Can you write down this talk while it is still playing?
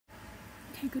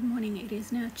Okay, good morning. It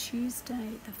is now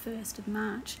Tuesday, the 1st of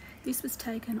March. This was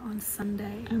taken on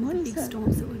Sunday And what with is the big that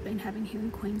storms that we've been having here in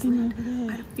Queensland. over there?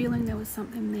 I had a feeling there was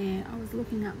something there. I was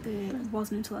looking up there. It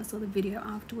wasn't until I saw the video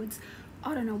afterwards.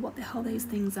 I don't know what the hell these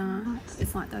things are.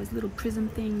 It's like those little prism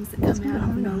things that come out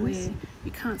of nowhere.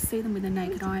 You can't see them with the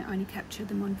naked eye. I only captured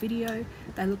them on video.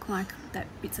 They look like that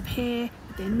bits of hair,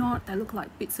 but they're not. They look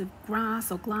like bits of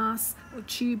grass or glass or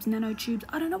tubes, nano tubes.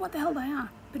 I don't know what the hell they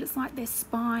are, but it's like they're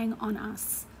spying on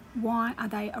us. Why are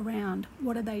they around?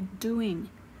 What are they doing?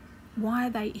 Why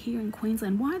are they here in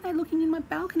Queensland? Why are they looking in my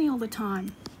balcony all the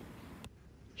time?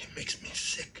 It makes me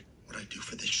sick what I do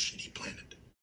for this shit.